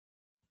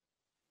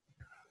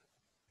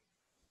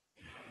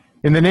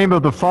In the name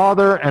of the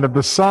Father, and of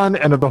the Son,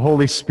 and of the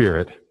Holy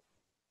Spirit.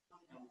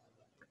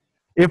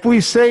 If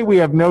we say we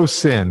have no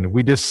sin,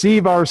 we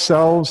deceive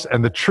ourselves,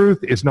 and the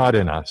truth is not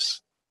in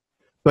us.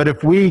 But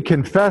if we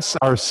confess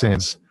our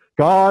sins,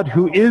 God,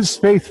 who is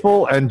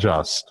faithful and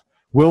just,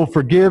 will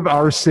forgive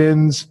our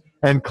sins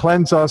and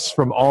cleanse us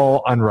from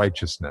all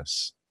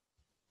unrighteousness.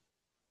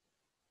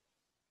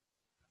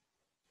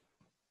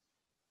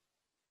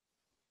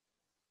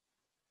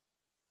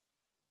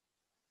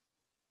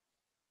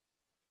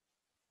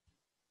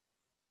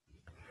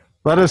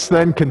 Let us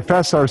then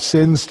confess our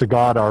sins to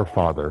God our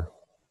Father.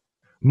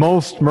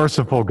 Most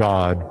merciful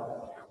God,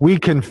 we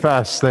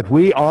confess that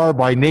we are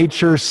by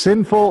nature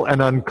sinful and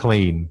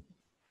unclean.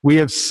 We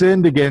have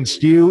sinned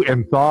against you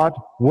in thought,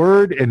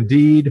 word, and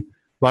deed,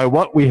 by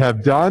what we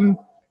have done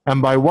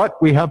and by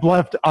what we have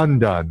left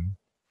undone.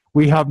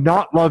 We have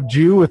not loved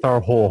you with our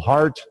whole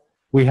heart.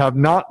 We have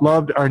not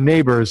loved our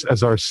neighbors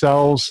as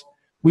ourselves.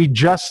 We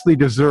justly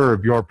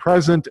deserve your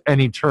present and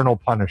eternal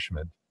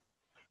punishment.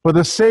 For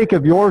the sake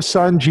of your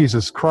Son,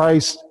 Jesus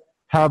Christ,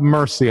 have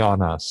mercy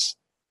on us.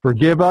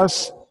 Forgive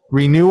us,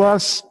 renew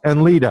us,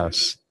 and lead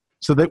us,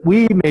 so that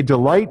we may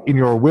delight in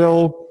your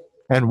will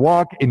and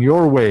walk in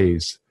your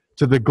ways,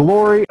 to the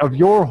glory of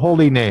your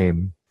holy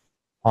name.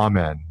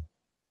 Amen.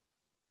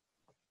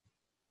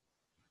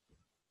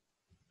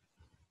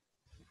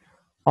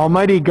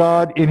 Almighty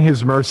God, in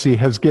his mercy,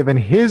 has given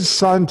his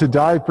Son to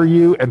die for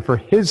you, and for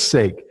his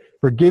sake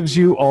forgives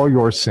you all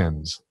your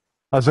sins.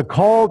 As a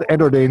called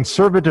and ordained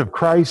servant of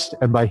Christ,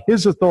 and by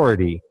his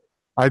authority,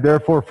 I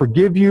therefore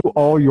forgive you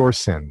all your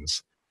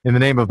sins. In the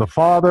name of the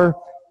Father,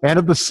 and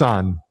of the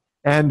Son,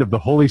 and of the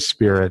Holy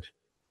Spirit.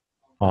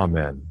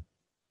 Amen.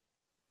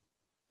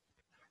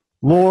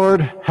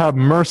 Lord, have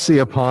mercy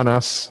upon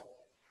us.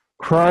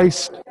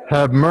 Christ,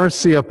 have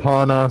mercy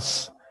upon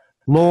us.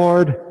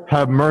 Lord,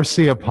 have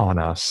mercy upon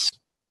us.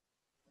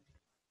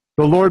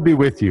 The Lord be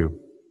with you.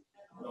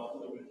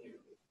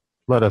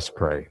 Let us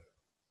pray.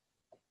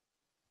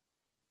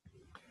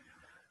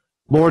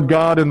 Lord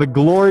God, in the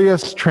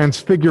glorious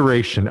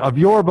transfiguration of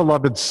your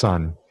beloved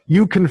Son,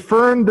 you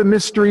confirmed the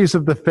mysteries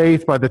of the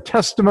faith by the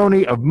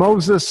testimony of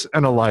Moses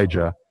and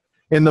Elijah.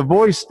 In the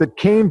voice that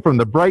came from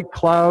the bright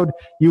cloud,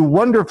 you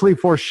wonderfully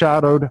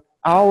foreshadowed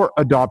our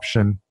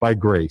adoption by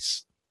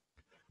grace.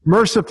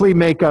 Mercifully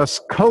make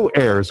us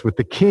co-heirs with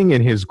the King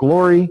in his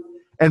glory,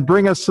 and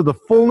bring us to the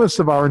fullness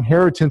of our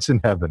inheritance in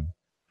heaven.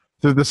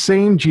 Through the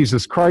same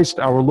Jesus Christ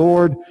our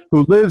Lord,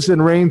 who lives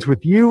and reigns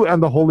with you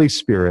and the Holy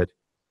Spirit,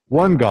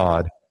 one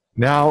God,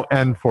 now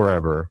and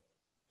forever.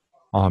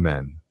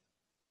 Amen.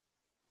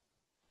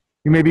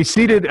 You may be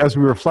seated as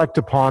we reflect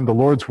upon the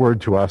Lord's word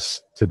to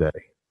us today.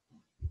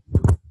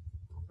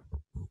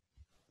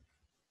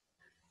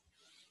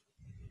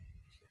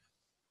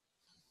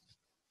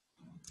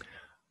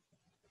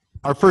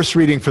 Our first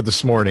reading for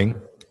this morning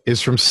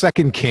is from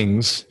 2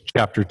 Kings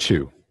chapter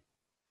 2.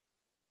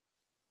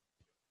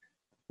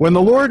 When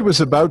the Lord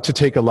was about to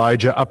take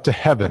Elijah up to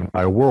heaven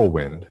by a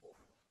whirlwind,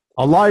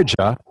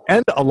 Elijah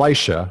and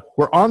Elisha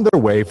were on their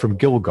way from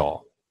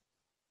Gilgal.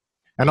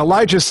 And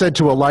Elijah said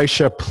to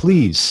Elisha,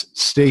 "Please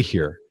stay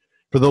here,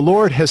 for the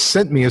Lord has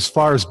sent me as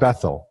far as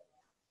Bethel."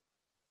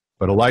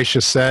 But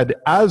Elisha said,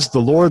 "As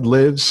the Lord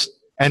lives,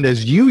 and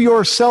as you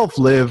yourself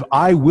live,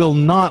 I will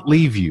not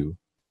leave you."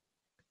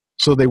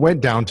 So they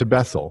went down to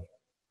Bethel.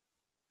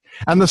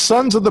 And the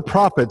sons of the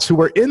prophets who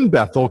were in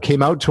Bethel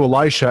came out to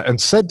Elisha and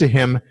said to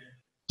him,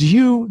 "Do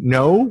you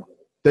know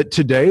that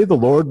today the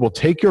Lord will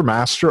take your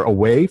master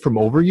away from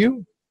over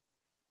you?"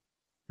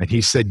 And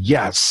he said,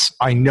 "Yes,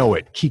 I know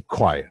it. Keep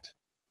quiet."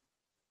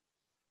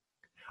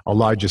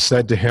 Elijah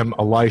said to him,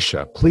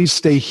 "Elisha, please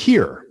stay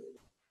here,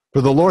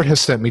 for the Lord has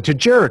sent me to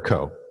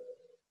Jericho."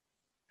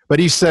 But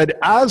he said,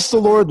 "As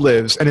the Lord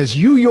lives, and as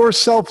you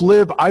yourself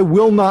live, I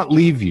will not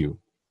leave you."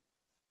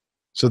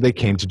 So they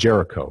came to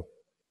Jericho.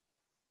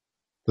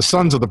 The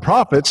sons of the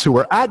prophets who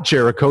were at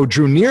Jericho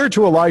drew near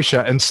to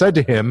Elisha and said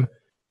to him,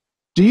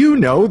 "Do you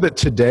know that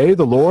today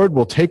the Lord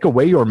will take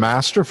away your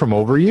master from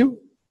over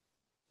you?"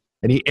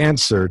 And he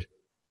answered,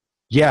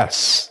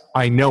 "Yes,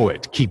 I know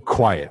it. Keep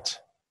quiet."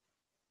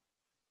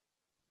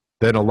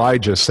 Then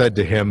Elijah said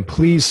to him,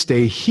 "Please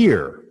stay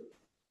here,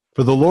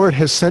 for the Lord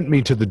has sent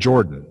me to the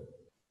Jordan."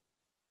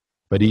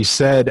 But he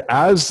said,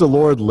 "As the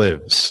Lord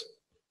lives,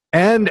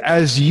 and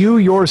as you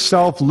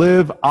yourself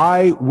live,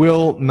 I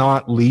will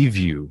not leave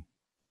you."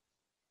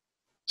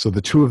 So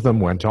the two of them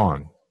went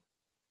on.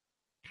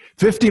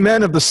 50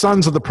 men of the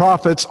sons of the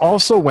prophets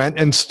also went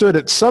and stood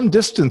at some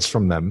distance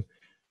from them,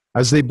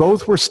 as they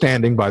both were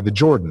standing by the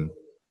Jordan.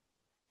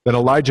 Then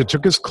Elijah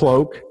took his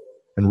cloak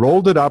and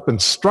rolled it up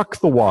and struck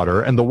the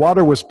water, and the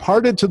water was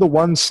parted to the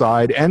one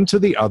side and to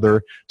the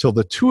other, till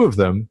the two of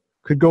them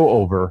could go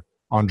over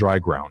on dry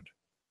ground.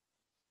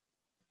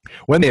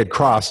 When they had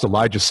crossed,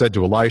 Elijah said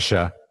to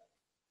Elisha,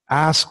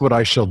 "Ask what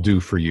I shall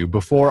do for you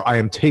before I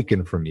am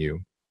taken from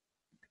you."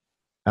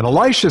 And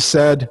Elisha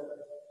said,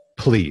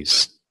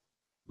 "Please,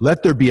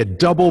 let there be a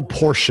double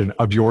portion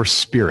of your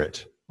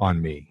spirit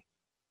on me."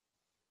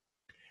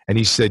 And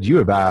he said, "You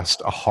have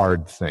asked a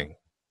hard thing.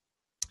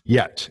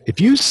 Yet,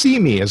 if you see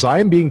me as I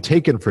am being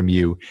taken from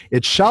you,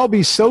 it shall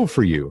be so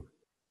for you.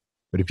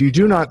 But if you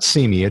do not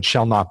see me, it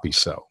shall not be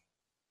so.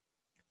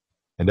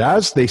 And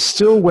as they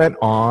still went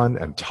on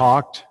and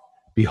talked,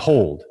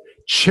 behold,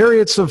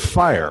 chariots of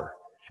fire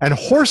and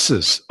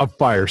horses of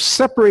fire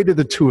separated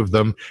the two of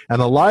them,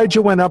 and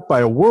Elijah went up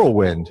by a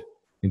whirlwind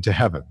into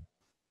heaven.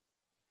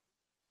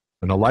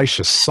 And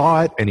Elisha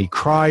saw it, and he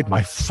cried,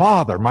 my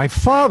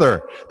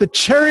father, the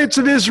chariots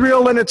of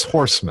Israel and its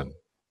horsemen.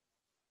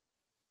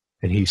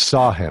 And he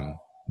saw him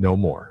no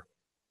more.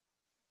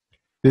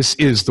 This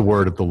is the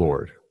word of the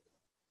Lord.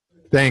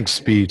 Thanks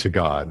be to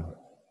God.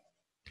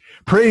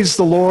 Praise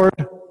the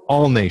Lord,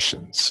 all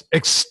nations.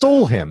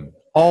 Extol him,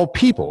 all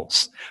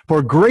peoples.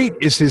 For great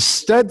is his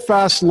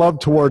steadfast love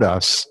toward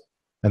us,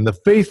 and the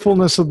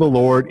faithfulness of the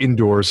Lord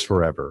endures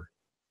forever.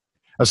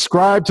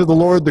 Ascribe to the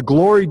Lord the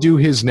glory due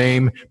his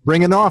name.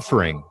 Bring an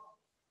offering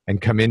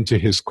and come into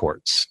his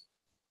courts.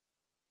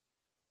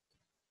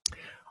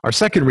 Our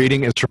second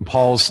reading is from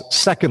Paul's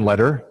second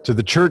letter to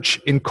the church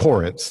in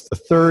Corinth, the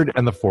 3rd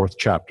and the 4th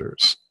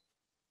chapters.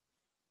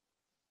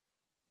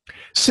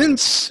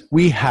 Since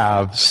we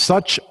have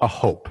such a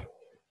hope,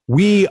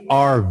 we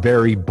are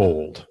very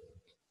bold.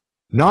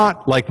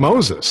 Not like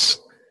Moses,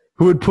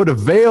 who had put a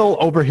veil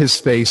over his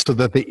face so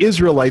that the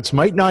Israelites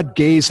might not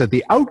gaze at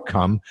the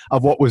outcome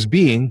of what was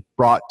being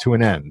brought to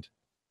an end.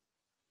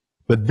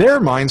 But their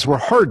minds were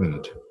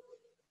hardened.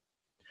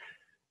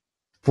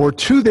 For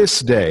to this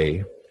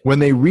day, when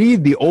they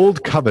read the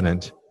Old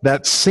Covenant,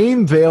 that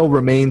same veil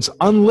remains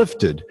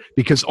unlifted,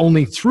 because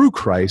only through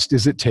Christ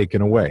is it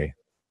taken away.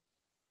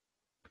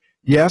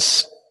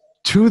 Yes,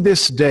 to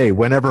this day,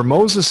 whenever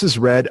Moses is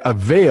read, a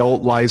veil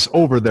lies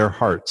over their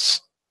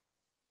hearts.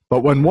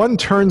 But when one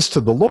turns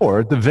to the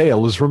Lord, the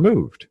veil is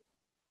removed.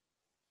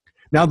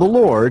 Now the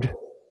Lord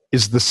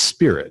is the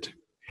Spirit,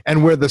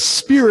 and where the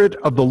Spirit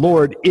of the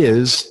Lord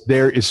is,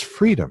 there is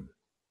freedom.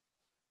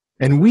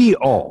 And we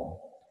all,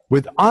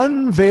 with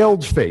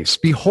unveiled face,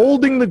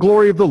 beholding the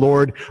glory of the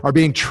Lord, are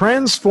being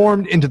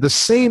transformed into the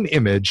same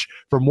image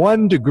from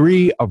one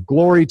degree of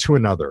glory to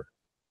another.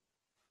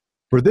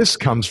 For this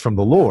comes from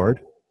the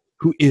Lord,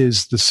 who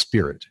is the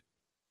Spirit.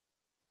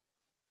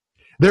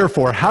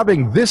 Therefore,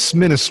 having this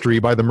ministry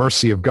by the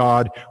mercy of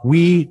God,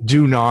 we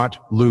do not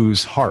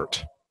lose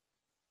heart.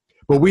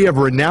 But we have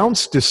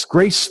renounced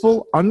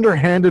disgraceful,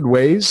 underhanded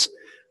ways.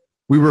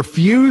 We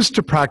refuse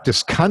to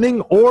practice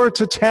cunning or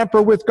to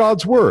tamper with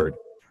God's word.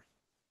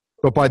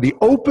 But by the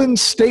open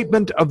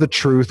statement of the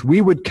truth, we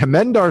would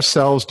commend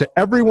ourselves to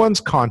everyone's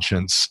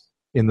conscience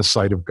in the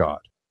sight of God.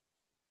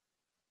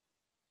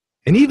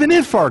 And even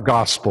if our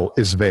gospel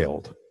is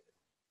veiled,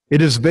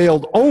 it is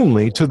veiled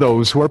only to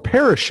those who are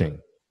perishing.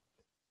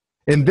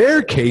 In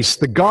their case,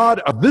 the God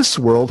of this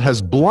world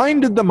has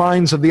blinded the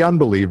minds of the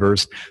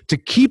unbelievers to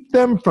keep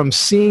them from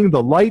seeing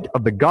the light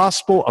of the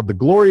gospel of the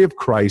glory of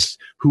Christ,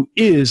 who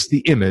is the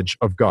image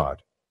of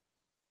God.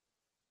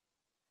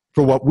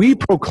 For what we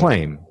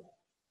proclaim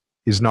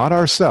is not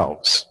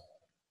ourselves,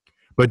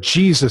 but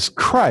Jesus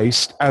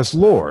Christ as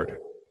Lord,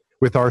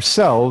 with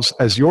ourselves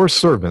as your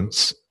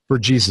servants for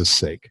Jesus'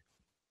 sake.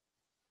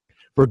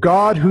 For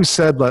God, who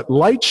said, let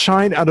light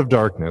shine out of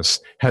darkness,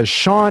 has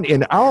shone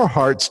in our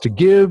hearts to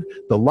give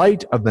the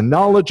light of the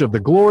knowledge of the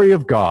glory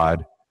of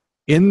God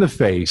in the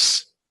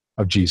face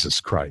of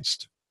Jesus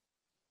Christ.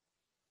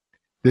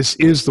 This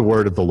is the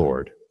word of the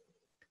Lord.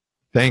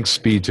 Thanks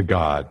be to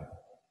God.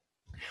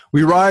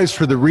 We rise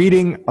for the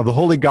reading of the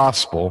Holy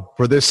Gospel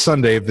for this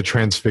Sunday of the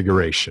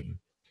Transfiguration.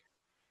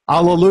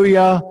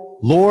 Alleluia,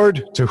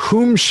 Lord, to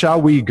whom shall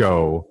we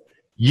go?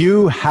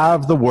 You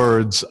have the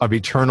words of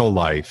eternal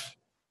life.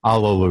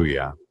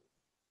 Alleluia.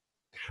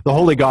 The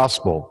Holy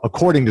Gospel,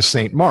 according to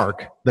St.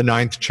 Mark, the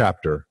 9th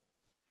chapter.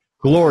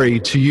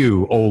 Glory to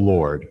you, O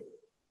Lord.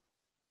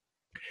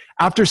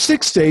 After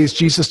 6 days,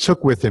 Jesus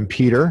took with him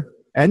Peter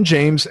and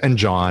James and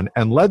John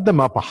and led them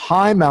up a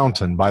high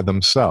mountain by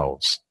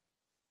themselves.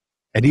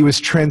 And he was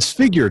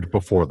transfigured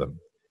before them,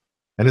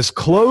 and his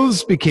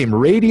clothes became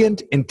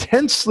radiant,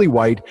 intensely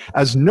white,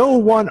 as no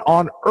one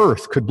on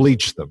earth could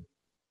bleach them.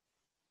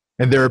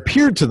 And there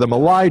appeared to them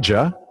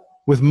Elijah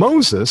with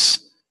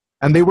Moses,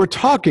 and they were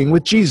talking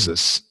with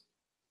Jesus.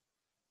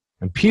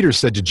 And Peter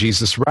said to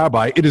Jesus,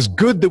 Rabbi, it is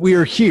good that we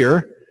are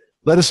here.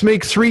 Let us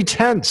make 3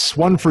 tents,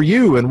 one for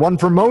you, and one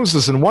for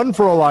Moses, and one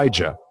for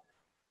Elijah.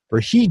 For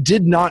he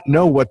did not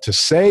know what to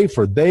say,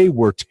 for they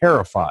were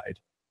terrified.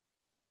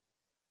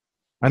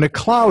 And a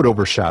cloud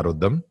overshadowed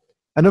them,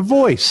 and a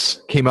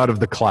voice came out of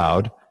the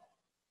cloud.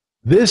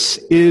 This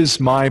is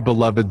my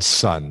beloved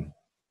Son.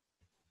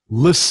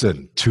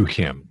 Listen to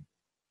him.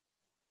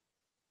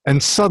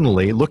 And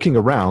suddenly, looking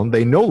around,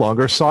 they no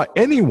longer saw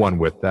anyone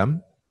with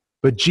them,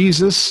 but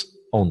Jesus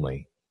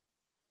only.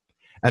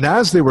 And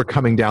as they were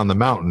coming down the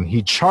mountain,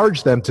 he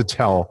charged them to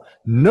tell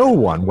no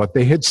one what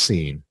they had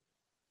seen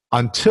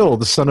until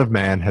the Son of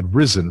Man had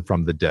risen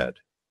from the dead.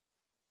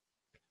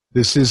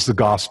 This is the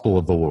gospel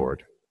of the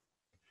Lord.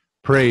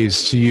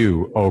 Praise to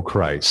you, O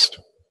Christ.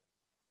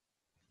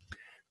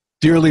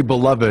 Dearly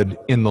beloved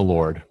in the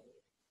Lord,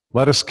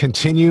 Let us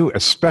continue,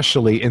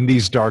 especially in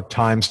these dark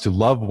times, to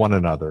love one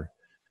another,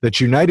 that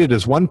united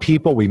as one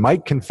people we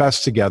might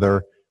confess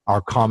together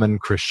our common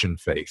Christian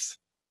faith.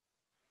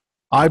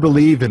 I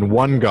believe in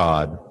one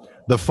God,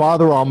 the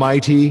Father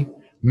Almighty,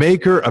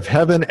 maker of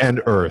heaven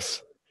and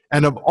earth,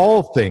 and of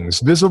all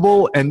things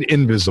visible and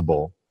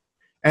invisible,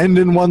 and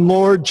in one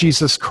Lord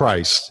Jesus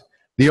Christ,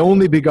 the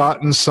only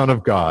begotten Son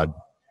of God,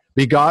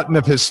 begotten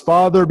of his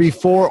Father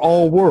before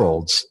all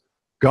worlds,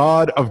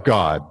 God of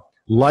God,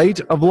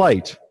 light of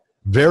light,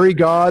 very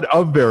God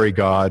of very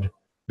God,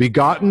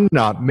 begotten,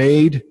 not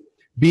made,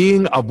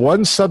 being of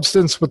one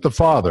substance with the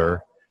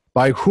Father,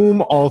 by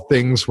whom all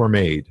things were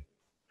made,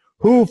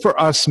 who for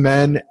us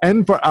men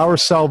and for our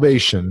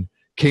salvation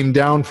came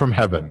down from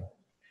heaven,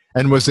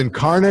 and was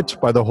incarnate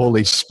by the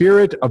Holy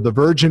Spirit of the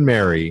Virgin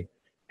Mary,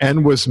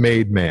 and was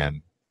made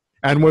man,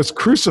 and was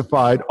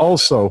crucified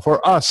also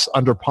for us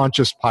under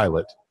Pontius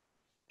Pilate.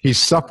 He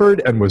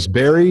suffered and was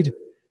buried,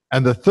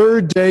 and the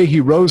third day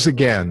he rose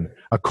again,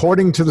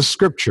 according to the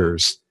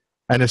Scriptures,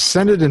 and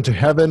ascended into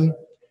heaven,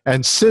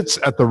 and sits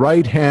at the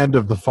right hand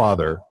of the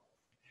Father.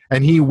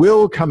 And he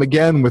will come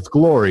again with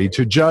glory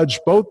to judge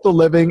both the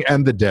living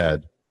and the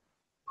dead,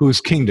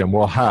 whose kingdom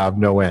will have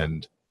no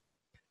end.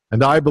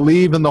 And I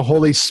believe in the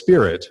Holy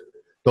Spirit,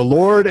 the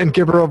Lord and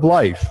giver of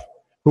life,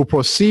 who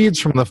proceeds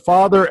from the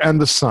Father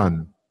and the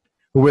Son,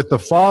 who with the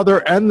Father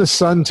and the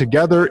Son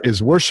together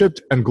is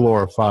worshipped and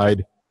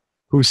glorified,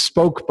 who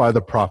spoke by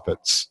the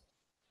prophets.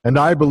 And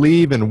I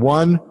believe in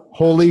one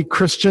holy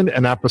Christian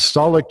and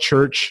apostolic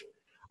church.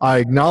 I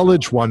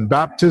acknowledge one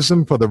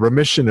baptism for the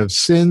remission of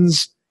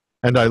sins,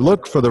 and I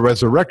look for the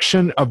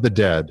resurrection of the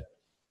dead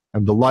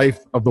and the life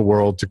of the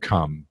world to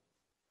come.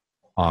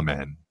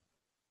 Amen.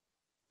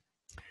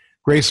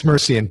 Grace,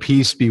 mercy, and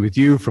peace be with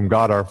you from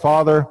God our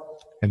Father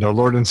and our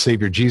Lord and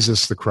Savior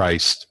Jesus the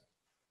Christ.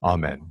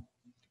 Amen.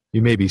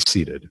 You may be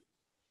seated.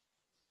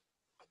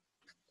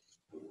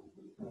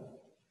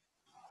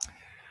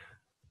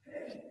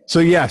 So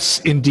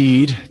yes,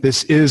 indeed,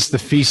 this is the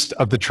Feast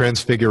of the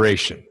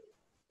Transfiguration.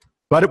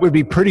 But it would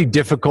be pretty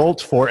difficult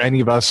for any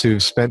of us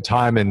who've spent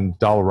time in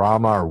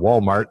Dollarama or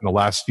Walmart in the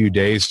last few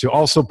days to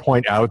also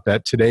point out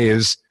that today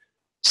is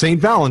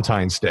St.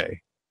 Valentine's Day.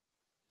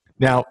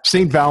 Now,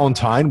 St.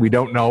 Valentine, we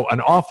don't know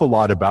an awful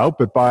lot about,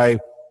 but by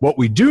what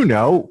we do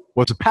know,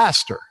 was a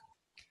pastor.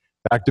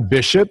 In fact, a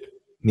bishop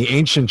in the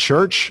ancient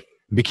church,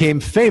 became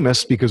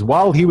famous because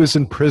while he was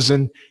in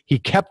prison, he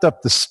kept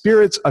up the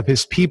spirits of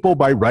his people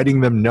by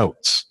writing them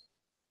notes.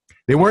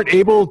 They weren't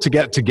able to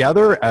get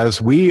together,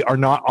 as we are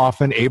not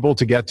often able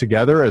to get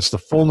together as the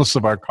fullness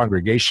of our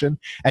congregation,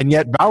 and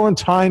yet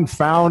Valentine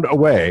found a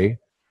way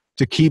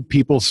to keep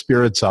people's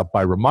spirits up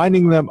by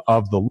reminding them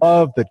of the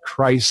love that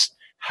Christ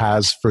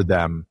has for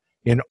them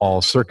in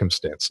all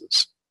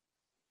circumstances.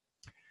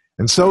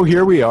 And so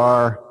here we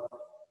are,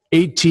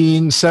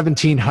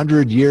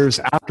 1700 years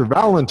after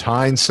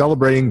Valentine,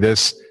 celebrating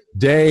this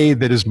day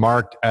that is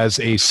marked as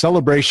a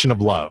celebration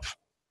of love,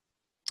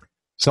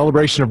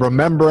 celebration of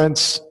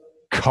remembrance,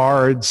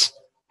 cards,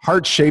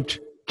 heart-shaped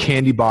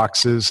candy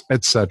boxes,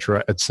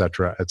 etc.,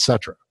 etc.,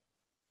 etc.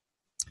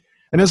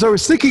 And as I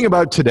was thinking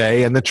about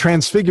today and the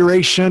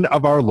transfiguration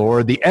of our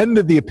Lord, the end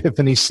of the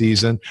Epiphany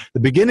season, the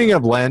beginning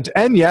of Lent,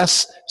 and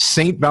yes,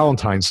 St.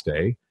 Valentine's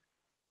Day,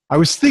 I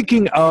was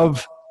thinking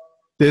of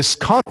this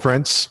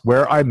conference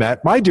where I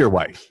met my dear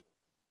wife,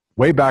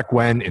 way back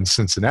when in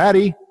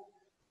Cincinnati,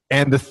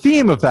 and the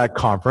theme of that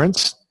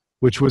conference,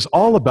 which was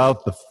all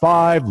about the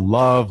 5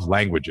 love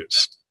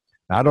languages.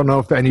 Now, I don't know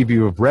if any of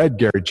you have read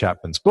Gary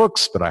Chapman's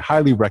books, but I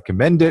highly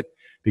recommend it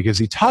because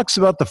he talks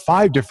about the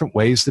 5 different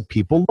ways that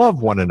people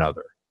love one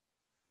another.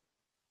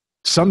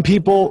 Some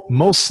people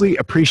mostly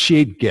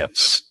appreciate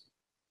gifts.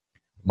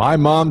 My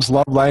mom's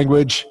love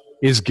language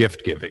is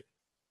gift giving.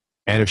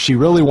 And if she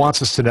really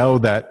wants us to know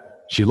that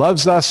she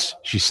loves us,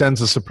 she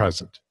sends us a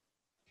present.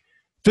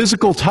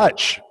 Physical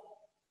touch,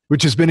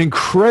 which has been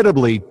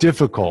incredibly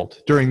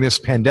difficult during this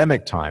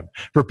pandemic time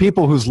for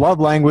people whose love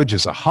language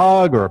is a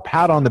hug or a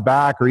pat on the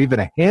back or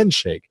even a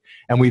handshake,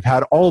 and we've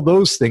had all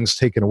those things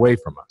taken away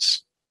from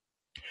us.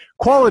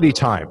 Quality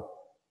time.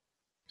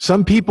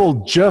 Some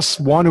people just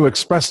want to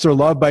express their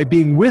love by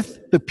being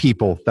with the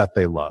people that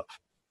they love.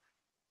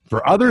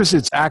 For others,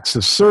 it's acts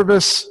of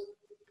service,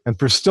 and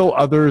for still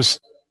others,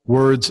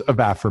 words of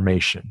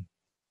affirmation.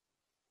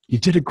 You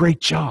did a great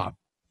job.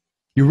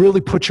 You really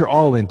put your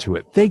all into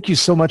it. Thank you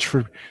so much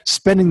for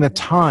spending the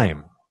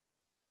time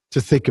to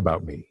think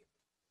about me.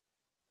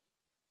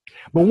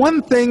 But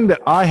one thing that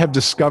I have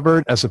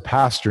discovered as a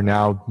pastor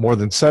now more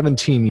than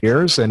 17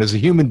 years, and as a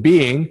human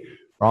being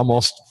for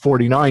almost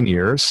 49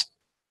 years,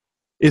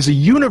 is a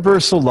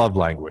universal love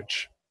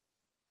language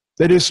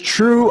that is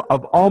true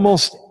of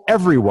almost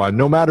everyone,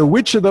 no matter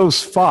which of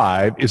those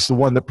 5 is the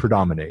one that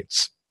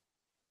predominates.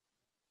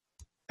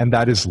 And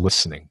that is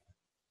listening.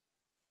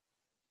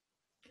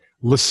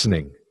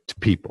 Listening to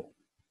people.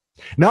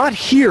 Not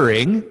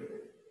hearing,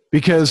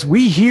 because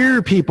we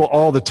hear people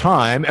all the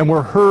time and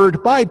we're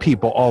heard by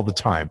people all the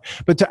time,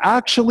 but to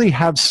actually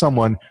have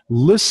someone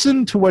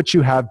listen to what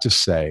you have to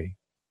say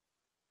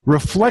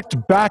reflect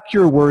back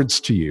your words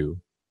to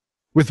you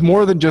with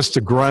more than just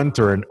a grunt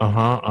or an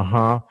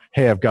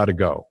hey, I've got to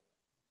go.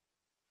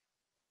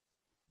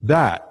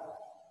 That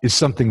is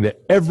something that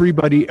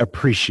everybody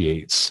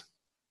appreciates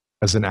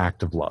as an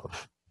act of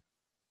love.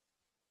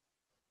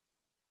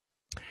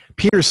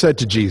 Peter said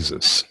to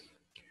Jesus,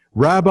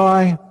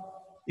 Rabbi,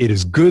 it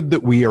is good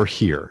that we are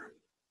here.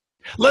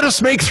 Let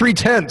us make 3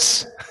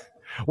 tents,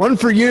 one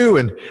for you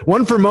and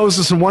one for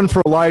Moses and one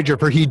for Elijah,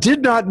 for he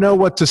did not know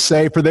what to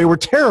say, for they were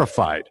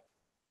terrified.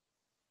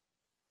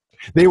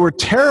 They were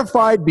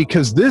terrified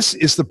because this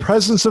is the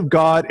presence of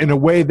God in a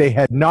way they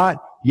had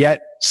not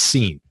yet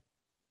seen.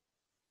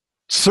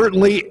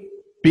 Certainly,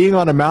 being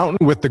on a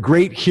mountain with the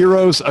great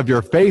heroes of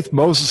your faith,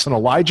 Moses and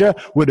Elijah,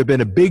 would have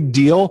been a big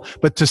deal,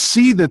 but to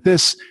see that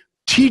this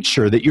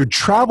teacher that you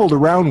traveled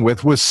around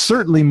with was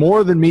certainly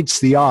more than meets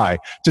the eye.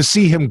 To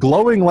see him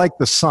glowing like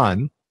the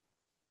sun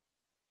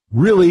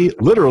really,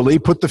 literally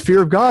put the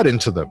fear of God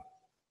into them.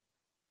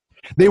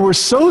 They were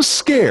so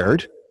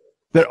scared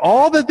that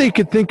all that they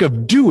could think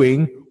of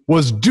doing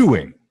was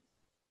doing.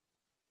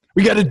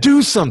 We got to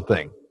do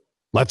something.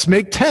 Let's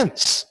make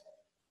tents.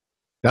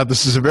 Now,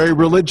 this is a very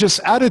religious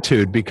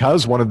attitude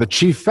because one of the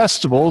chief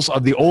festivals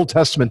of the Old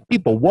Testament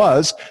people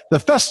was the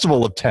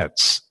Festival of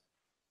Tents,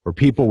 where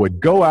people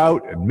would go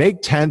out and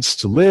make tents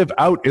to live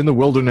out in the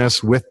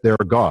wilderness with their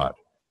God.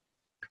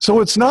 So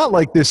it's not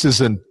like this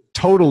is a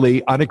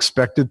totally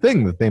unexpected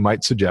thing that they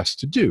might suggest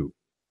to do.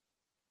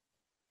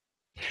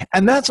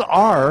 And that's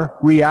our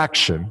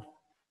reaction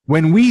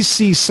when we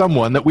see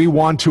someone that we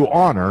want to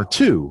honor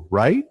too,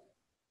 right?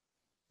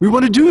 We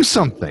want to do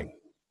something.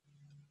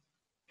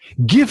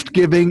 Gift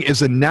giving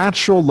is a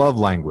natural love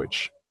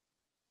language.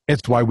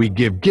 It's why we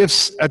give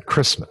gifts at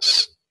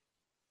Christmas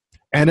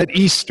and at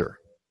Easter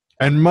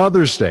and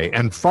Mother's Day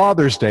and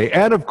Father's Day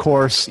and, of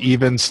course,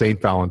 even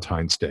St.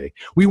 Valentine's Day.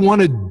 We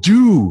want to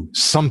do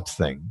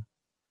something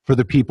for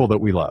the people that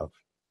we love.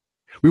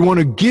 We want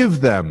to give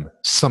them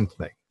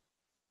something.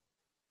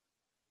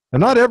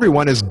 And not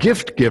everyone is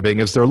gift giving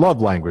as their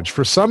love language.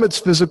 For some, it's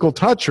physical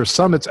touch, or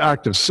some, it's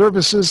active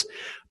services.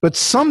 But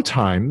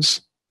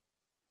sometimes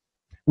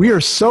we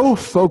are so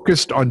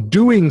focused on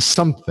doing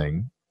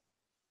something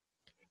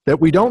that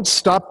we don't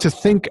stop to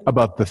think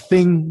about the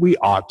thing we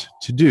ought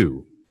to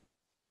do.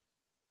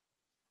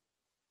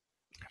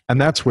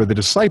 And that's where the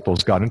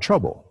disciples got in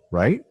trouble,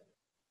 right?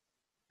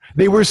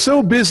 They were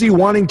so busy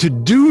wanting to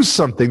do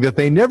something that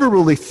they never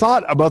really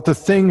thought about the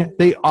thing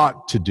they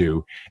ought to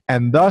do.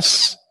 And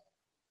thus,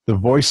 the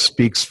voice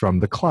speaks from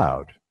the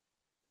cloud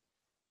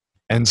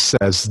and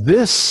says,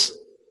 "This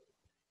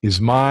is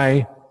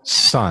my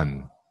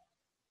son,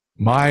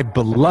 my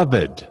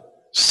beloved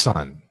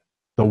son,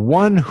 the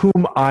one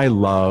whom I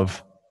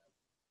love.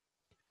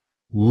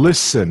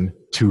 Listen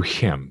to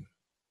him."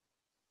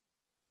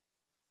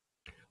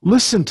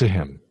 Listen to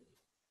him.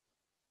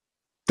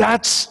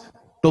 That's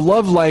the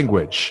love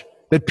language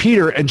that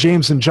Peter and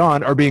James and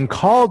John are being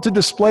called to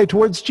display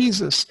towards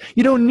Jesus.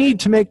 You don't need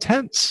to make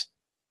tents.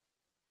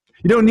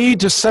 You don't need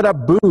to set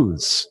up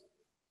booths.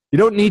 You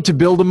don't need to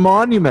build a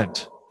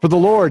monument for the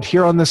Lord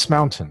here on this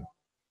mountain.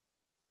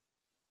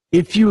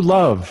 If you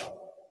love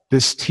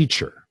this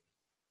teacher,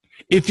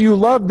 if you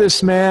love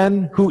this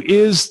man who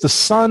is the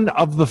Son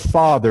of the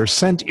Father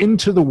sent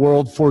into the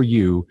world for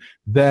you,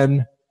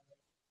 then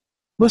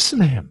listen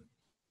to him.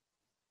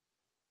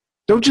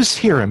 Don't just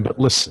hear him, but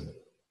listen.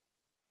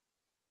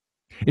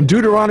 In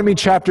Deuteronomy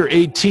chapter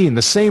 18,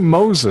 the same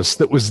Moses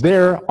that was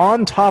there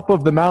on top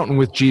of the mountain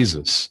with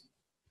Jesus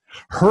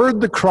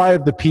heard the cry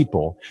of the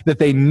people that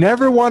they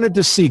never wanted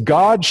to see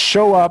God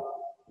show up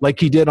like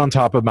he did on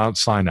top of Mount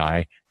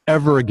Sinai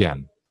ever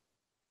again.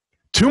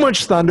 Too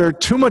much thunder,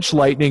 too much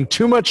lightning,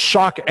 too much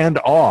shock and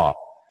awe.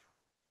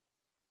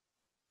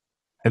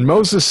 And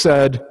Moses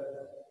said,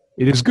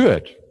 "It is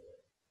good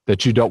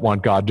that you don't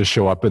want God to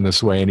show up in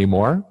this way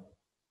anymore.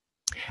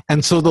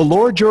 And so the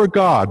Lord your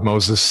God,"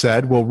 Moses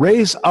said, "will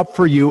raise up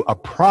for you a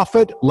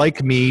prophet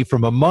like me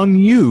from among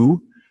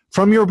you,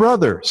 from your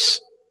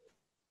brothers.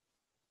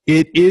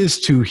 It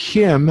is to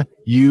him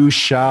you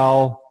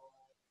shall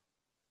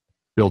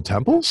build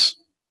temples,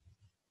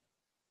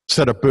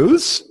 set up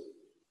booths,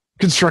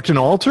 construct an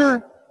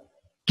altar,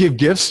 give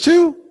gifts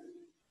to?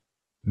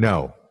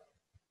 No.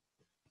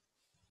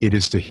 It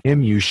is to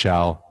him you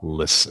shall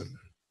listen."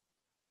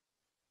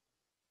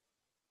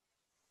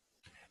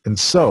 And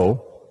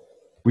so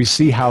we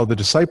see how the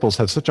disciples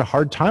have such a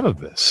hard time of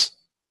this.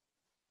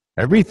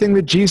 Everything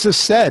that Jesus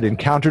said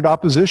encountered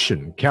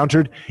opposition,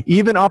 encountered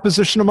even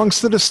opposition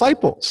amongst the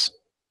disciples.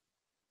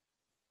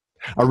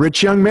 A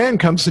rich young man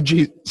comes to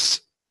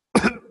Jesus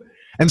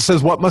and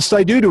says, "What must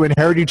I do to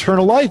inherit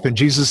eternal life?" And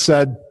Jesus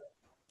said,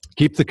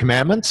 "Keep the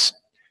commandments,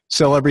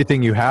 sell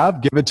everything you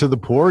have, give it to the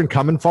poor, and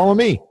come and follow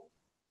me."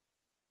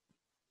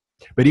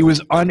 But he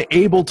was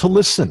unable to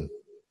listen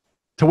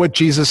to what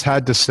Jesus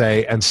had to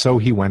say, and so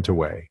he went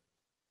away.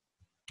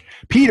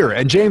 Peter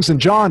and James and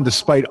John,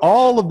 despite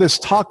all of this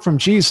talk from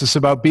Jesus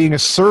about being a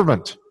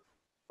servant,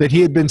 that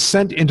he had been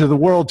sent into the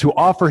world to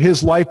offer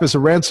his life as a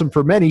ransom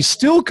for many,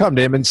 still come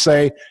to him and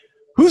say,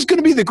 Who's going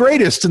to be the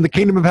greatest in the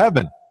kingdom of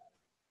heaven?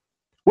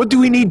 What do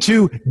we need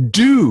to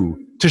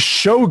do to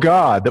show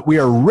God that we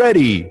are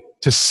ready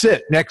to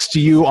sit next to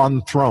you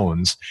on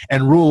thrones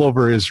and rule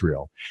over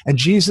Israel? And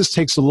Jesus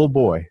takes a little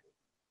boy,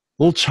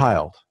 little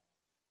child,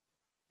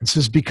 and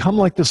says, become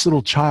like this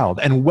little child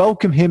and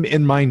welcome him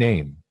in my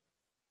name.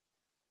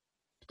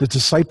 The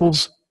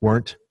disciples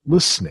weren't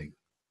listening.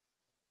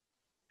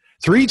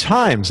 3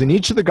 times in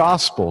each of the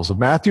Gospels of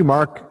Matthew,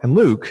 Mark, and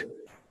Luke,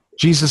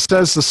 Jesus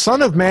says the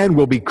Son of Man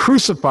will be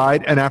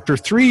crucified and after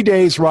 3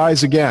 days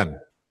rise again.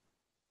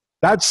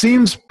 That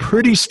seems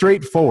pretty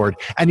straightforward,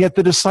 and yet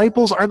the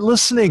disciples aren't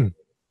listening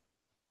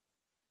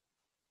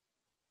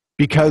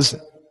because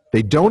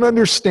they don't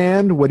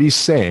understand what he's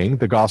saying,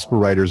 the gospel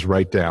writers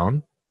write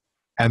down,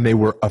 and they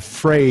were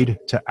afraid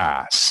to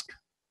ask.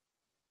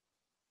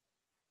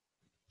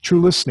 True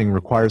listening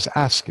requires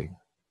asking.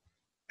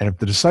 And if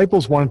the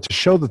disciples wanted to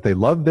show that they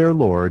loved their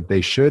Lord,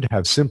 they should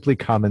have simply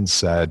come and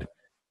said,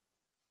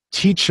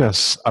 teach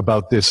us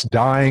about this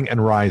dying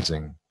and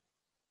rising,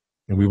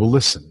 and we will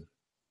listen.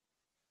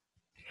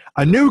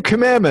 A new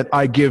commandment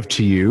I give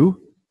to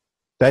you,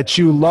 that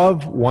you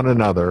love one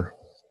another.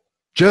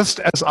 Just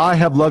as I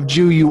have loved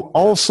you, you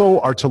also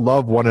are to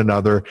love one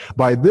another.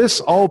 By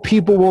this all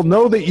people will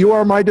know that you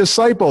are my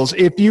disciples,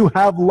 if you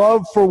have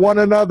love for one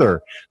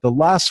another. The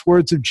last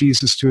words of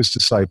Jesus to his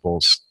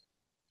disciples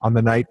on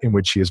the night in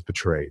which he is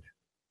betrayed.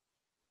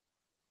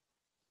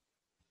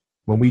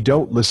 When we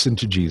don't listen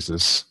to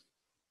Jesus,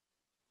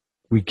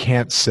 we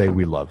can't say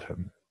we love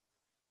him.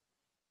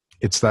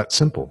 It's that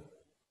simple.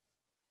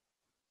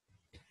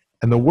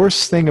 And the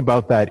worst thing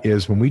about that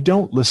is when we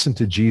don't listen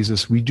to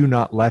Jesus, we do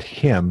not let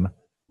him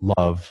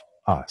love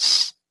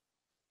us.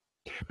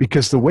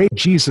 Because the way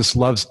Jesus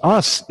loves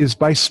us is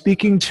by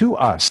speaking to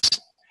us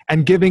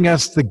and giving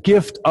us the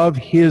gift of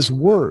his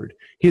word,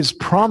 his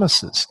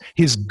promises,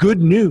 his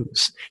good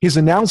news, his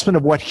announcement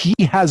of what he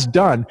has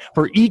done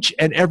for each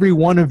and every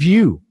one of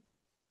you,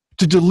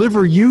 to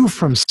deliver you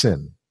from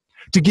sin,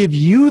 to give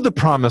you the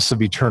promise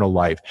of eternal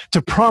life,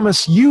 to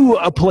promise you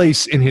a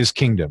place in his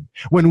kingdom.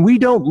 When we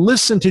don't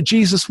listen to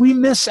Jesus, we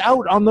miss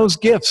out on those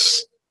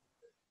gifts.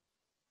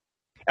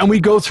 And we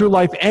go through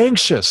life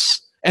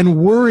anxious and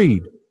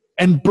worried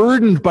and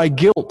burdened by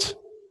guilt.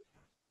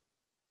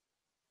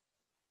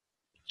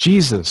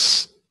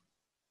 Jesus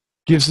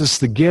gives us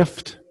the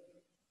gift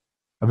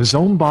of his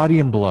own body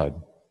and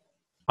blood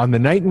on the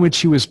night in which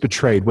he was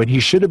betrayed, when he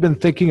should have been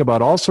thinking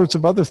about all sorts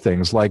of other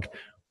things, like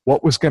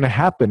what was going to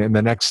happen in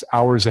the next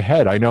hours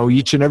ahead. I know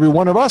each and every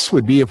one of us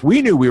would be if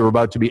we knew we were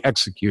about to be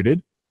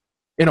executed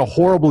in a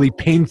horribly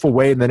painful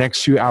way in the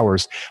next few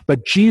hours.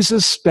 But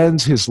Jesus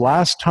spends his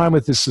last time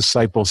with his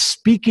disciples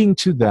speaking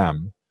to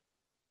them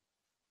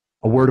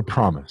a word of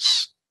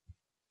promise.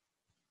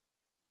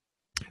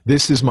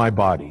 This is my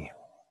body,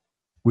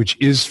 which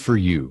is for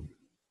you.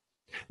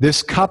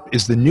 This cup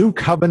is the new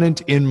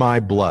covenant in my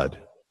blood.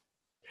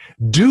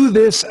 Do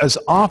this as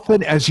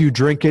often as you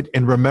drink it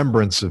in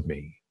remembrance of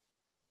me.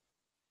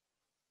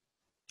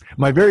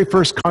 My very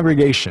first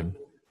congregation,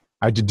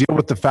 I had to deal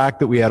with the fact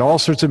that we had all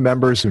sorts of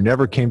members who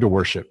never came to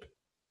worship.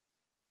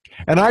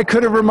 And I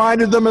could have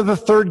reminded them of the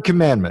 3rd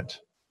commandment.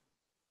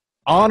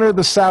 Honor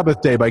the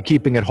Sabbath day by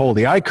keeping it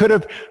holy. I could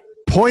have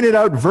pointed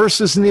out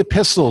verses in the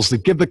epistles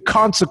that give the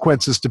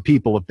consequences to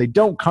people if they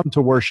don't come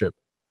to worship.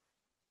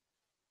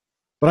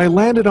 But I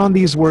landed on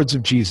these words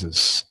of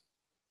Jesus.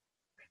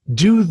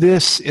 Do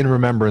this in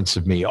remembrance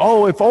of me.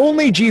 Oh, if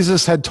only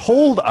Jesus had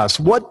told us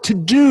what to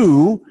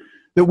do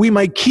that we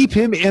might keep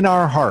him in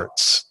our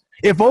hearts.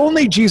 If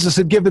only Jesus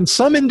had given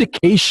some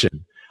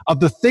indication of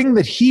the thing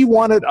that he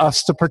wanted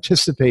us to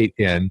participate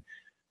in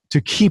to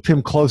keep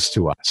him close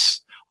to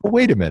us. Well,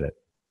 wait a minute.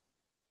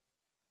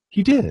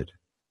 He did.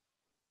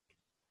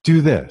 Do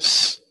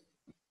this.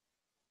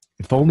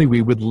 If only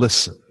we would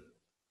listen.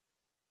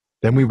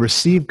 Then we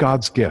receive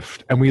God's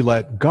gift and we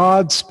let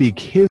God speak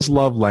his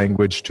love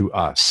language to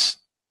us.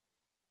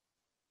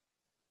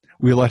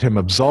 We let him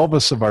absolve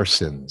us of our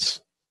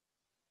sins.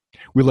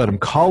 We let him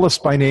call us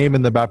by name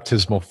in the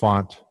baptismal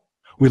font.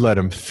 We let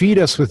him feed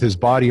us with his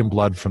body and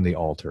blood from the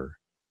altar.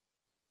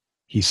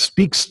 He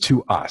speaks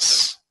to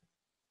us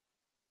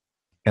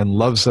and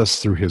loves us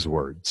through his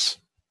words.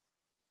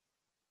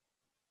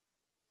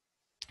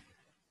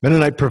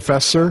 Mennonite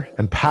professor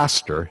and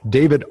pastor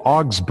David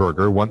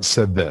Augsburger once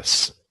said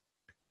this: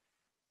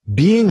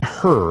 being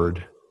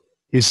heard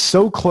is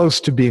so close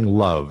to being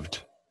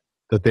loved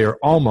that they are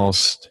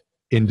almost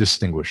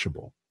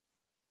indistinguishable.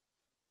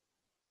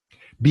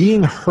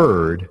 Being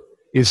heard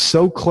is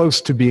so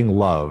close to being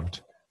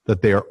loved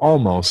that they are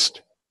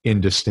almost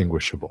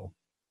indistinguishable.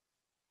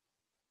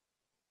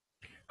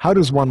 How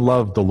does one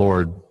love the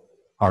Lord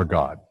our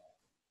God?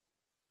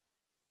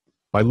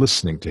 By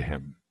listening to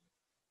him.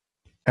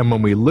 And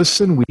when we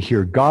listen, we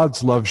hear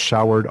God's love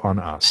showered on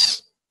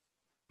us.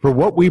 For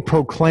what we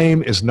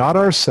proclaim is not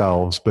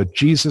ourselves, but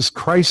Jesus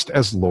Christ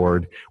as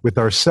Lord, with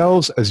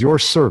ourselves as your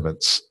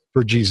servants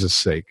for Jesus'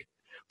 sake.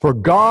 For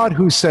God,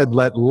 who said,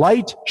 let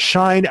light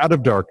shine out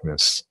of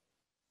darkness,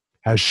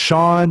 has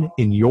shone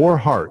in your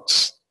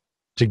hearts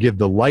to give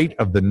the light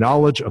of the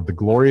knowledge of the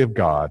glory of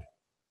God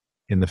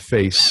in the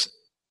face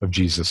of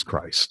Jesus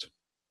Christ.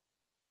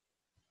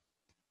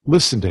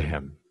 Listen to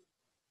him,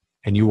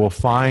 and you will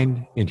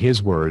find in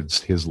his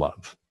words his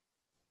love.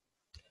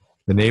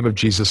 In the name of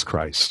Jesus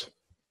Christ.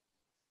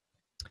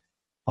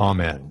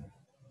 Amen.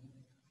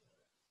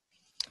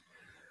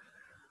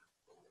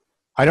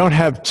 I don't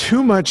have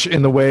too much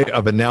in the way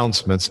of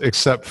announcements,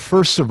 except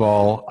first of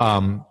all,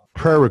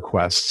 prayer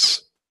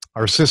requests.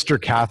 Our sister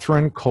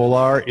Catherine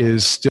Kolar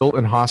is still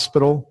in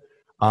hospital.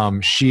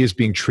 She is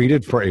being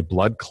treated for a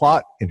blood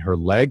clot in her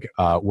leg,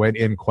 went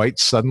in quite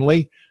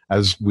suddenly.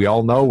 As we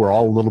all know, we're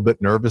all a little bit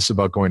nervous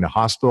about going to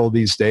hospital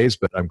these days,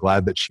 but I'm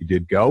glad that she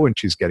did go, and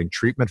she's getting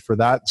treatment for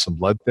that, some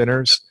blood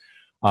thinners.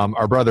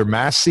 Our brother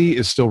Massey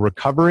is still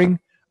recovering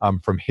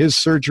from his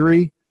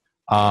surgery.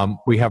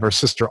 We have our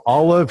sister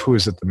Olive, who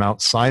is at the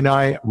Mount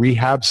Sinai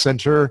Rehab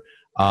Center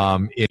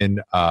in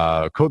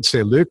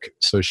Côte-Saint-Luc.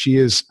 So she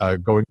is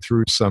going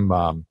through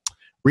some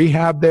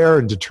rehab there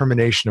and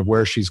determination of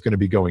where she's going to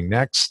be going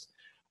next.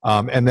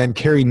 And then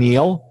Carrie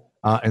Neal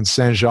in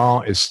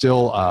Saint-Jean is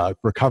still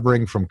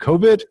recovering from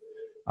COVID.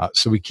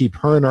 So we keep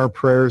her in our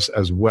prayers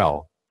as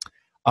well.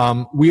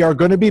 We are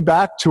going to be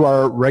back to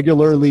our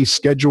regularly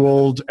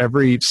scheduled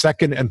every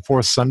second and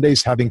fourth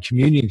Sundays having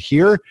communion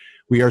here.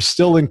 We are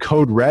still in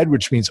code red,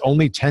 which means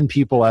only 10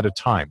 people at a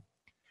time.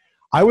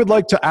 I would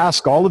like to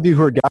ask all of you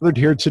who are gathered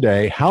here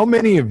today, how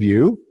many of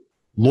you,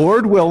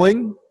 Lord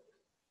willing,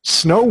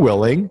 snow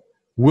willing,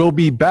 will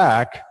be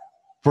back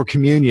for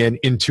communion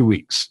in 2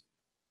 weeks?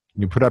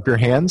 Can you put up your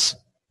hands?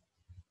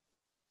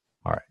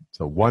 All right,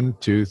 so 1,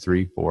 2,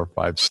 3, 4,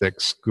 5,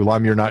 6.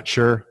 Gulam, you're not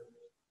sure?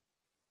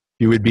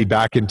 You would be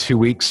back in 2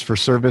 weeks for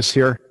service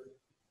here?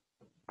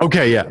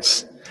 Okay,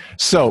 yes.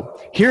 So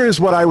here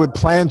is what I would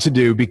plan to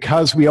do,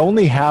 because we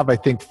only have, I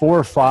think, 4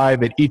 or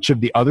 5 at each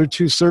of the other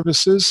 2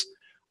 services.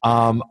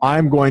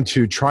 I'm going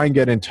to try and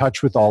get in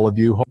touch with all of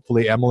you.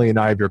 Hopefully, Emily and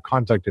I have your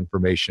contact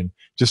information,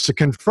 just to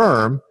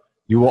confirm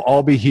you will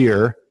all be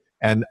here,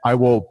 and I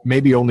will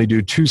maybe only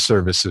do 2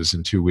 services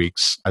in 2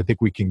 weeks. I think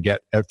we can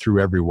get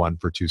through everyone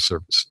for 2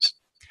 services.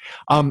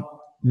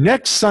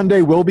 Next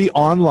Sunday will be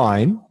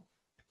online,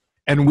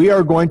 and we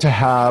are going to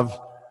have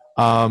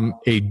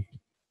a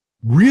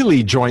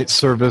really joint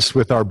service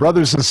with our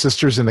brothers and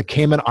sisters in the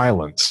Cayman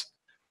Islands.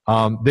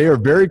 They are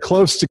very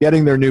close to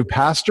getting their new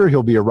pastor.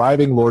 He'll be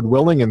arriving, Lord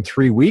willing, in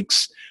 3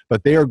 weeks,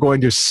 but they are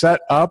going to set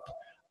up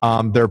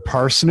their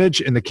parsonage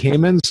in the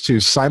Caymans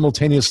to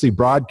simultaneously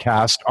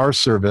broadcast our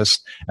service,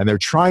 and they're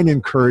trying to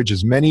encourage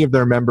as many of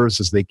their members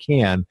as they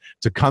can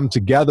to come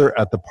together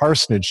at the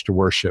parsonage to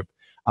worship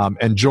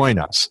and join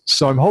us.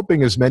 So I'm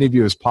hoping as many of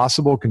you as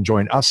possible can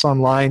join us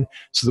online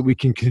so that we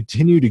can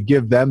continue to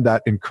give them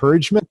that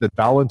encouragement that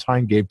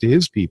Valentine gave to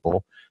his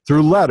people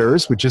through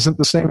letters, which isn't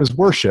the same as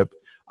worship,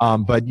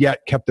 but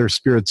yet kept their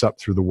spirits up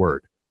through the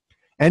word.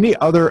 Any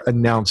other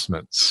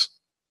announcements?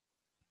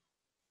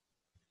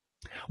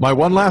 My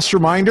one last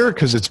reminder,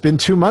 because it's been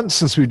 2 months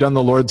since we've done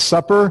the Lord's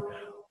Supper,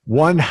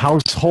 1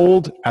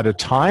 household at a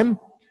time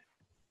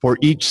for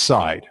each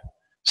side.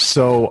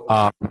 So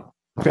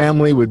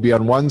family would be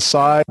on one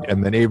side,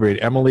 and then Avery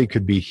and Emily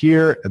could be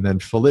here, and then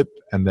Philippe,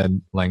 and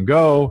then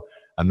Lango,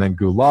 and then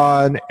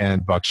Gulan,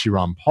 and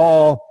Bakshiram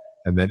Paul,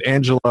 and then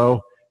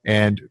Angelo,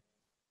 and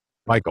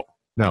Michael.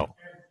 No,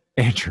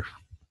 Andrew.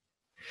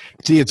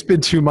 See, it's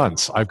been 2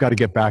 months. I've got to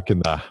get back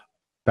in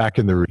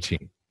the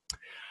routine.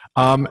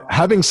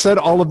 Having said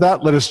all of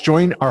that, let us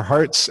join our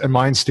hearts and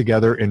minds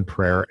together in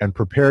prayer and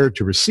prepare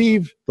to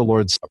receive the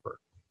Lord's Supper.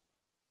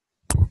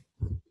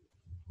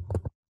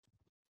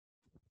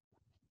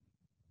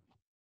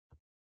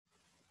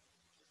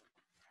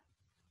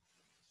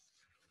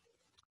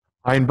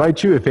 I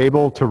invite you, if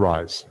able, to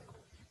rise.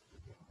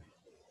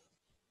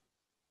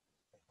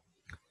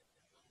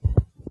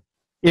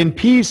 In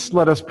peace,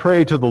 let us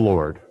pray to the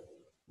Lord.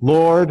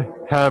 Lord,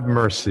 have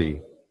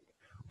mercy.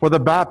 For the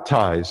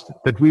baptized,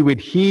 that we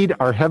would heed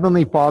our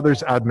Heavenly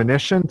Father's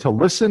admonition to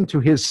listen to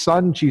his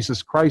Son,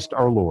 Jesus Christ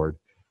our Lord,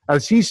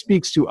 as he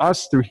speaks to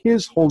us through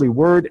his holy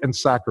word and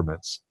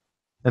sacraments,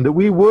 and that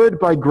we would,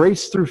 by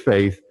grace through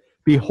faith,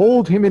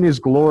 behold him in his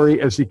glory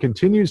as he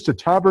continues to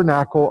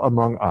tabernacle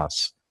among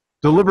us,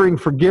 delivering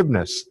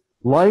forgiveness,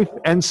 life,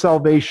 and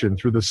salvation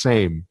through the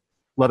same.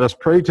 Let us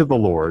pray to the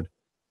Lord.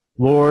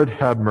 Lord,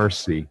 have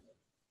mercy.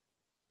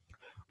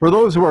 For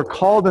those who are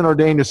called and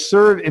ordained to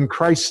serve in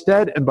Christ's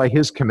stead and by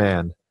his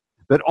command,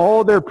 that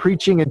all their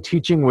preaching and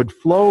teaching would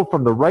flow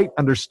from the right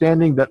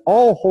understanding that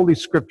all Holy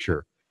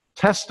Scripture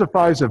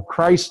testifies of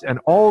Christ and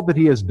all that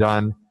he has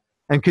done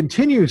and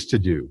continues to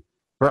do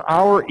for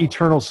our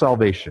eternal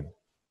salvation.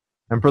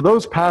 And for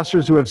those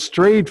pastors who have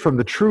strayed from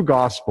the true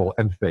gospel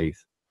and faith,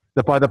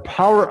 that by the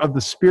power of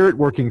the Spirit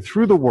working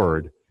through the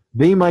word,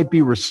 they might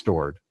be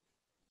restored.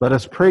 Let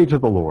us pray to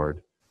the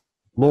Lord.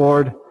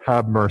 Lord,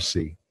 have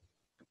mercy.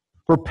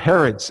 For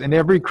parents in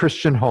every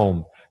Christian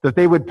home, that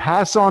they would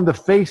pass on the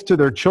faith to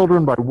their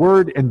children by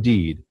word and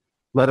deed,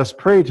 let us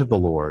pray to the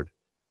Lord.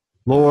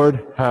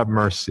 Lord, have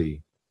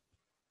mercy.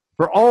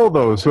 For all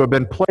those who have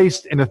been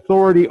placed in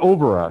authority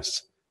over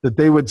us, that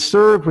they would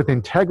serve with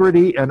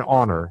integrity and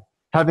honor,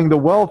 having the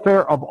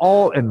welfare of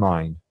all in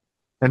mind.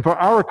 And for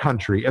our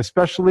country,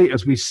 especially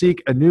as we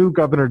seek a new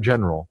Governor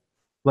General,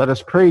 let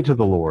us pray to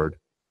the Lord.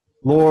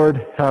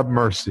 Lord, have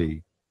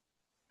mercy.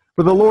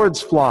 For the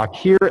Lord's flock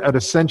here at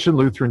Ascension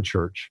Lutheran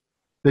Church,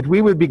 that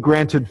we would be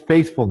granted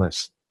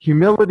faithfulness,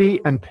 humility,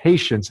 and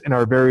patience in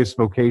our various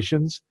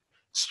vocations,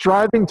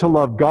 striving to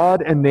love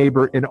God and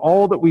neighbor in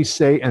all that we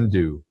say and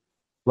do.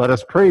 Let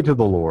us pray to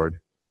the Lord.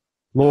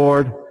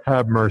 Lord,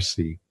 have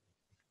mercy.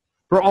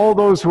 For all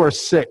those who are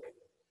sick,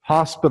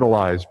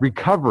 hospitalized,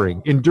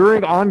 recovering,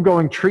 enduring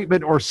ongoing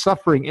treatment, or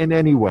suffering in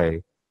any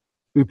way,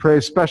 we pray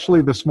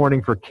especially this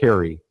morning for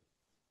Carrie,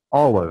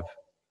 Olive,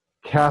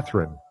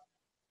 Catherine,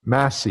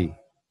 Massey,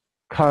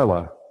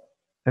 Kyla,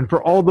 and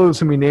for all those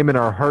whom we name in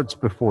our hearts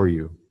before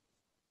you.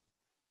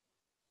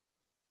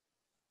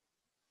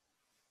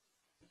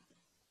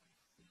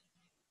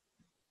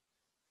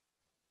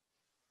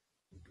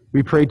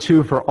 We pray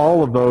too for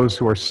all of those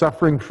who are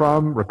suffering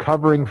from,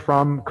 recovering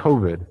from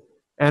COVID,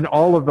 and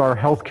all of our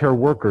healthcare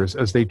workers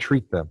as they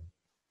treat them,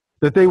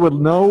 that they would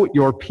know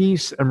your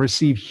peace and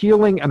receive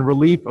healing and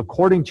relief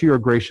according to your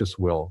gracious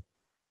will.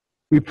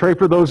 We pray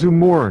for those who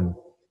mourn,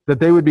 that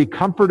they would be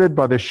comforted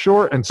by the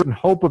sure and certain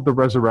hope of the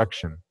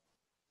resurrection.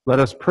 Let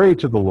us pray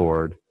to the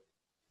Lord.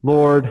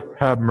 Lord,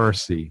 have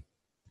mercy.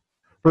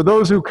 For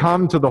those who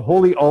come to the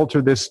holy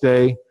altar this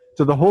day,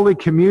 to the holy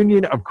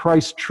communion of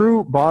Christ's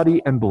true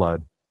body and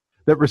blood,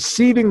 that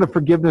receiving the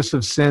forgiveness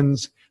of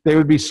sins, they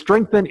would be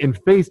strengthened in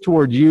faith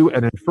toward you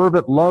and in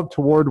fervent love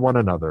toward one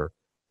another.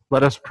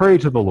 Let us pray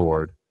to the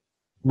Lord.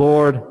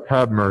 Lord,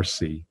 have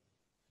mercy.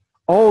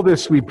 All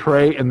this we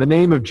pray in the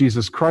name of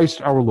Jesus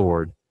Christ our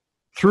Lord.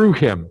 Through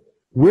him,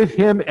 with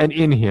him, and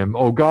in him,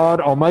 O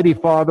God, Almighty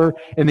Father,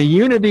 in the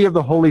unity of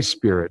the Holy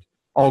Spirit,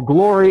 all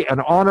glory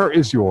and honor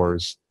is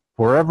yours,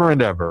 forever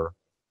and ever.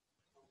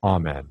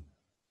 Amen.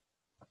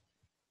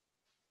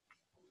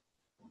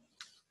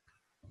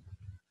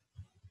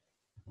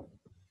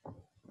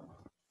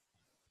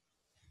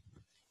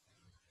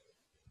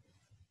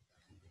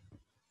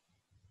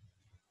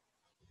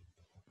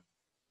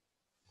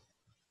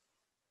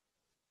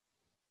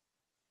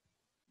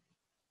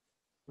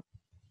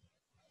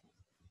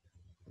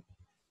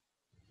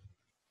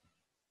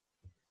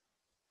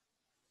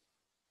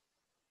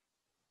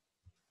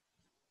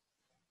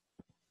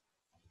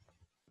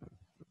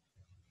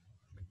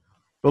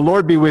 The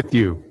Lord be with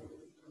you.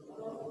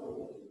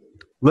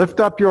 Lift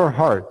up your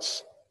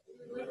hearts.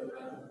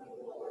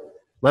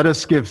 Let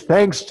us give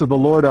thanks to the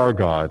Lord our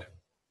God.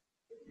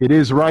 It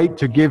is right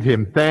to give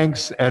him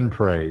thanks and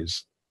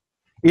praise.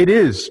 It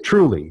is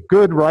truly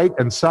good, right,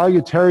 and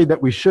salutary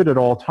that we should at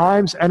all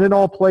times and in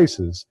all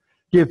places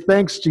give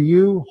thanks to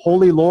you,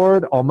 Holy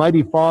Lord,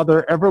 Almighty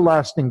Father,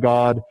 everlasting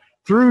God,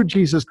 through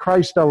Jesus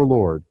Christ our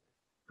Lord,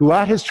 who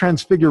at his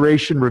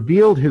transfiguration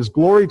revealed his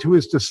glory to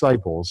his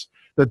disciples,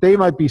 that they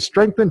might be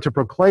strengthened to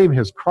proclaim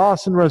his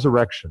cross and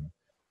resurrection,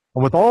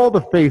 and with all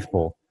the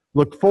faithful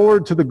look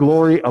forward to the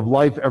glory of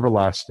life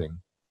everlasting.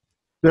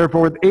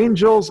 Therefore, with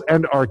angels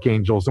and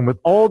archangels, and with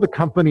all the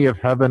company of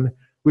heaven,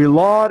 we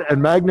laud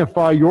and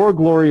magnify your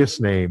glorious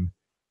name,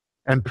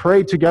 and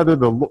pray together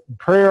the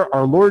prayer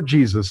our Lord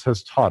Jesus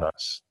has taught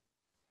us.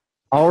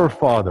 Our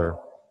Father,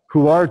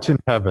 who art in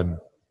heaven,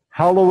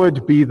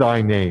 hallowed be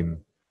thy name.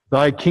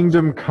 Thy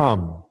kingdom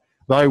come,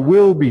 thy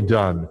will be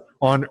done,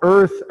 on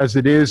earth as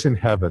it is in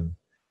heaven.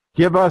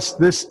 Give us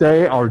this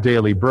day our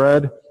daily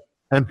bread,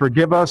 and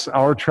forgive us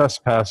our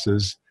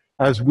trespasses,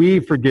 as we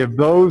forgive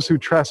those who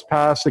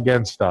trespass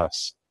against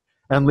us.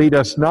 And lead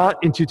us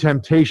not into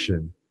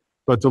temptation,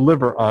 but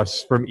deliver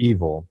us from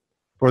evil.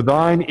 For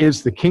thine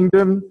is the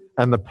kingdom,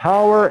 and the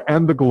power,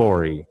 and the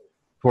glory,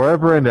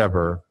 forever and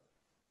ever.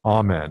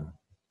 Amen.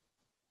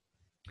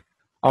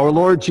 Our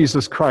Lord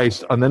Jesus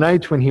Christ, on the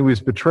night when he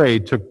was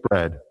betrayed, took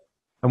bread.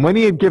 And when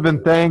he had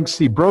given thanks,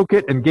 he broke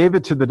it and gave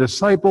it to the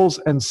disciples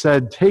and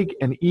said, "Take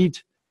and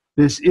eat.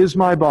 This is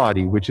my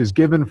body, which is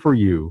given for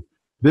you.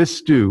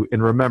 This do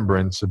in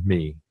remembrance of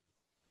me."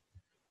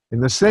 In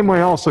the same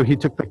way also he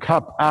took the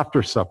cup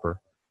after supper.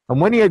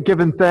 And when he had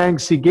given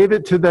thanks, he gave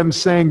it to them,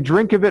 saying,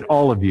 "Drink of it,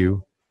 all of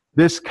you.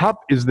 This cup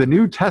is the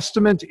New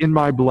Testament in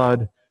my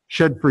blood,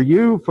 shed for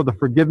you for the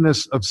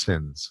forgiveness of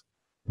sins.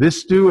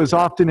 This do as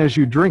often as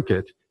you drink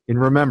it in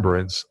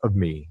remembrance of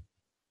me."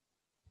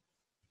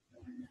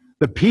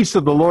 The peace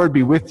of the Lord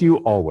be with you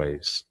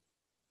always.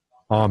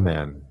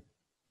 Amen.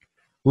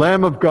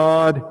 Lamb of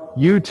God,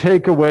 you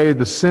take away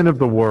the sin of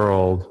the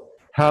world.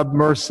 Have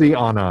mercy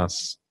on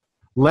us.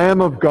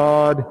 Lamb of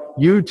God,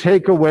 you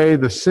take away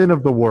the sin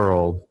of the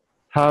world.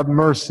 Have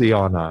mercy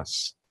on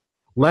us.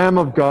 Lamb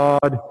of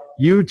God,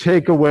 you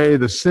take away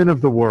the sin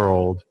of the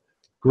world.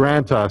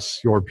 Grant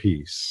us your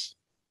peace.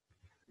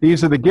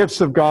 These are the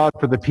gifts of God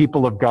for the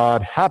people of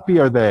God. Happy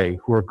are they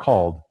who are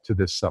called to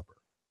this supper.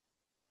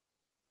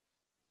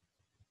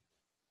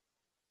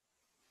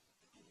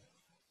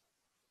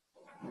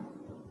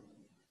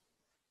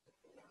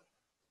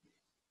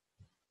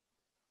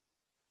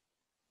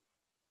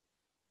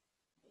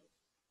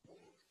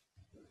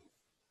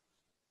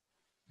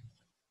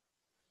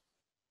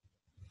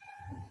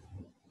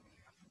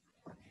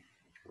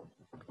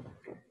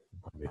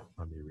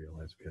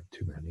 Otherwise, we have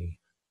too many.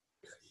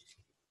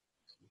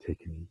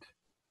 Take and eat.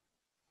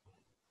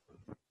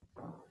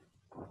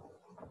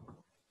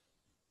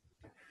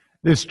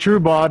 This true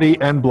body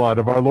and blood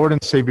of our Lord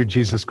and Savior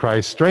Jesus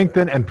Christ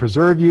strengthen and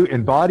preserve you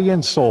in body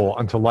and soul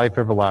unto life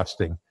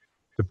everlasting.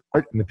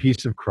 Depart in the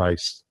peace of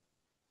Christ.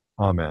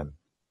 Amen.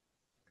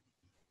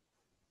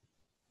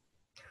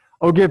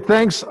 O give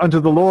thanks unto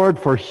the Lord,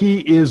 for he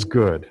is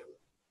good,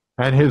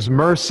 and his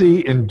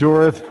mercy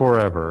endureth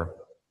forever.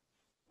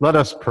 Let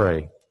us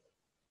pray.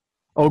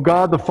 O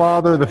God the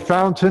Father, the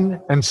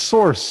fountain and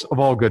source of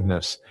all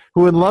goodness,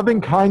 who in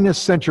loving kindness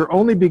sent your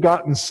only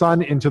begotten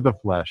Son into the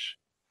flesh,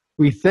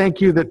 we thank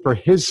you that for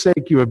his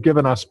sake you have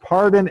given us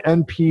pardon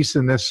and peace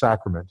in this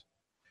sacrament.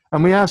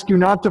 And we ask you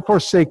not to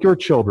forsake your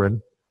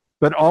children,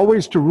 but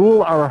always to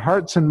rule our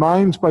hearts and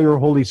minds by your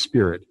Holy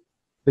Spirit,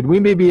 that we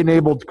may be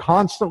enabled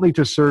constantly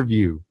to serve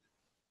you.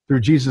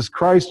 Through Jesus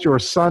Christ, your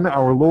Son,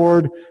 our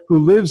Lord, who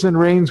lives and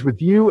reigns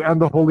with you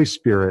and the Holy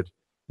Spirit,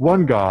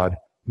 one God,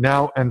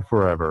 now and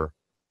forever.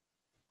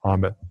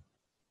 Amen.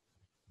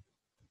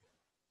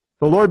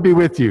 The Lord be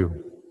with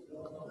you.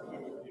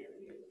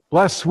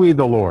 Bless we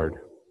the Lord.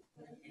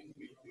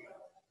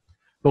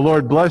 The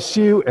Lord bless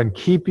you and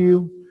keep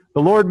you.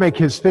 The Lord make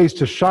his face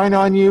to shine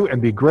on you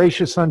and be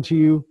gracious unto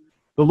you.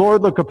 The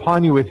Lord look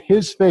upon you with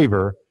his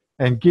favor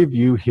and give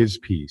you his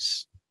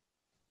peace.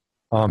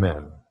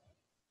 Amen.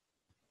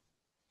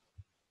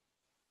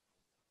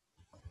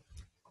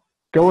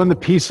 Go in the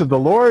peace of the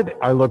Lord.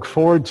 I look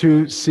forward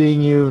to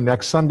seeing you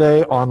next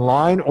Sunday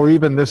online, or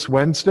even this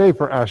Wednesday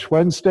for Ash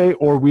Wednesday,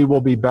 or we will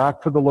be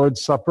back for the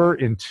Lord's Supper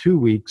in 2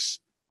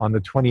 weeks on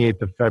the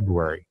 28th of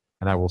February.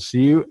 And I will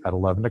see you at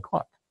 11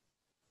 o'clock.